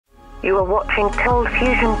You are watching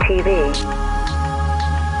ColdFusion TV.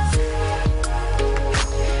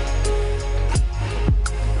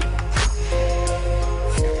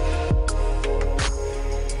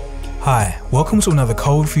 Hi, welcome to another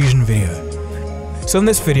ColdFusion video. So in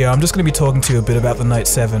this video I'm just going to be talking to you a bit about the Note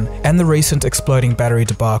 7 and the recent exploding battery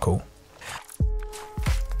debacle.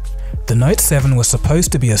 The Note 7 was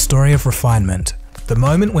supposed to be a story of refinement, the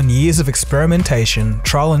moment when years of experimentation,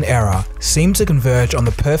 trial and error seemed to converge on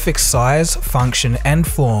the perfect size, function and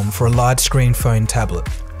form for a large screen phone tablet.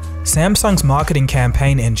 Samsung's marketing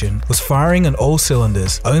campaign engine was firing on all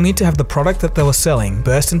cylinders, only to have the product that they were selling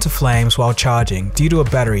burst into flames while charging due to a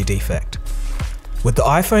battery defect. With the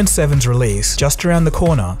iPhone 7's release just around the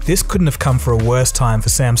corner, this couldn't have come for a worse time for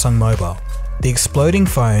Samsung Mobile. The exploding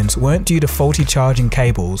phones weren't due to faulty charging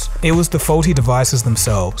cables, it was the faulty devices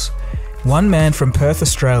themselves. One man from Perth,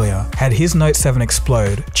 Australia had his Note 7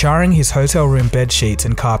 explode, charring his hotel room bed sheets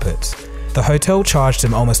and carpets. The hotel charged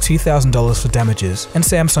him almost $2,000 for damages, and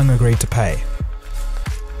Samsung agreed to pay.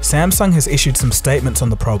 Samsung has issued some statements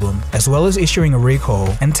on the problem, as well as issuing a recall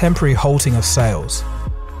and temporary halting of sales.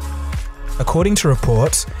 According to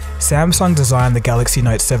reports, Samsung designed the Galaxy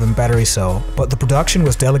Note 7 battery cell, but the production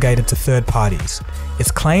was delegated to third parties. It's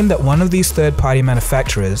claimed that one of these third-party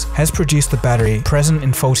manufacturers has produced the battery present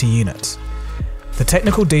in faulty units. The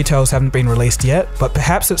technical details haven't been released yet, but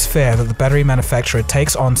perhaps it's fair that the battery manufacturer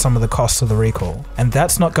takes on some of the costs of the recall, and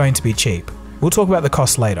that's not going to be cheap. We'll talk about the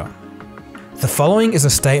costs later. The following is a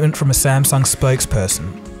statement from a Samsung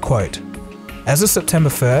spokesperson, quote, "As of September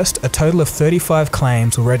 1st, a total of 35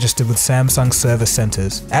 claims were registered with Samsung service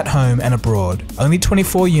centers, at home and abroad. Only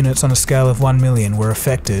 24 units on a scale of 1 million were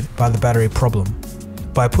affected by the battery problem.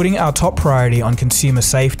 By putting our top priority on consumer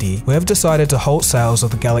safety, we have decided to halt sales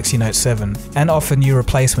of the Galaxy Note 7 and offer new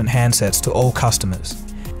replacement handsets to all customers."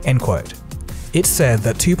 End quote. It said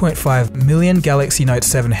that 2.5 million Galaxy Note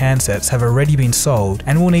 7 handsets have already been sold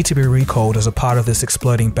and will need to be recalled as a part of this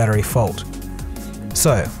exploding battery fault.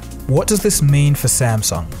 So, what does this mean for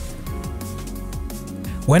Samsung?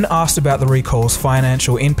 When asked about the recall's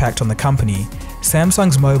financial impact on the company,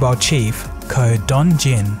 Samsung's mobile chief, Ko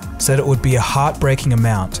Don-jin, said it would be a heartbreaking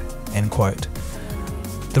amount, end quote.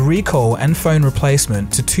 The recall and phone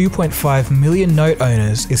replacement to 2.5 million Note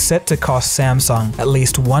owners is set to cost Samsung at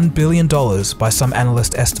least $1 billion by some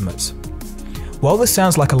analyst estimates. While this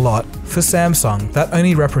sounds like a lot, for Samsung that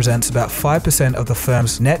only represents about 5% of the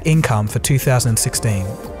firm's net income for 2016.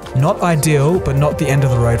 Not ideal, but not the end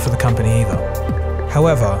of the road for the company either.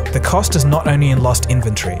 However, the cost is not only in lost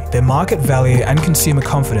inventory, their market value and consumer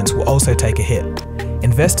confidence will also take a hit.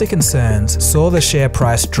 Investor concerns saw the share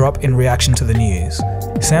price drop in reaction to the news.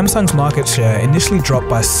 Samsung's market share initially dropped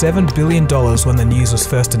by $7 billion when the news was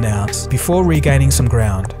first announced, before regaining some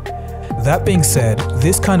ground. That being said,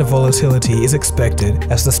 this kind of volatility is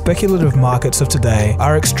expected as the speculative markets of today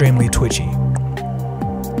are extremely twitchy.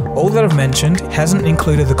 All that I've mentioned hasn't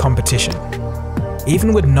included the competition.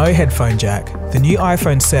 Even with no headphone jack, the new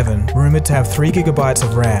iPhone 7, rumoured to have 3GB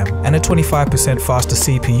of RAM and a 25% faster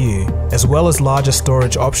CPU, as well as larger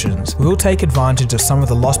storage options, will take advantage of some of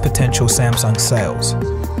the lost potential Samsung sales.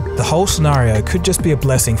 The whole scenario could just be a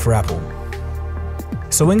blessing for Apple.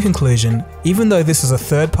 So in conclusion, even though this is a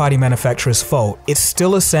third-party manufacturer's fault, it's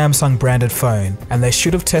still a Samsung branded phone, and they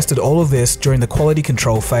should have tested all of this during the quality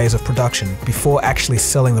control phase of production before actually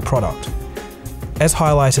selling the product. As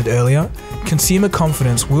highlighted earlier, consumer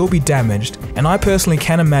confidence will be damaged, and I personally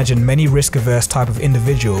can imagine many risk-averse type of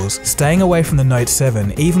individuals staying away from the Note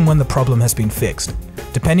 7 even when the problem has been fixed.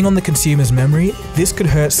 Depending on the consumer's memory, this could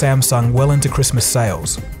hurt Samsung well into Christmas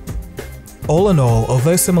sales. All in all,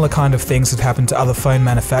 although similar kind of things have happened to other phone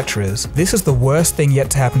manufacturers, this is the worst thing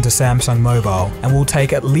yet to happen to Samsung Mobile, and will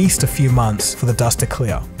take at least a few months for the dust to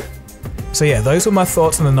clear. So yeah, those were my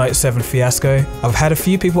thoughts on the Note 7 fiasco. I've had a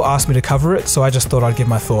few people ask me to cover it, so I just thought I'd give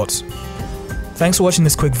my thoughts. Thanks for watching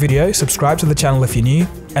this quick video, subscribe to the channel if you're new,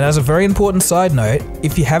 and as a very important side note,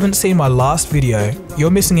 if you haven't seen my last video, you're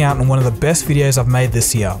missing out on one of the best videos I've made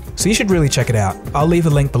this year, so you should really check it out. I'll leave a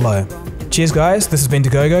link below. Cheers guys, this has been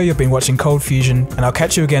Dagogo, you've been watching ColdFusion, and I'll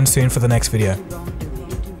catch you again soon for the next video.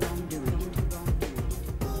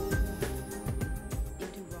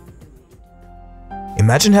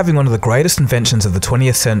 Imagine having one of the greatest inventions of the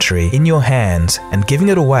 20th century in your hands and giving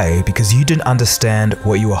it away because you didn't understand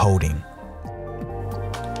what you were holding.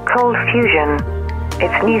 ColdFusion.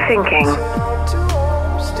 It's new thinking.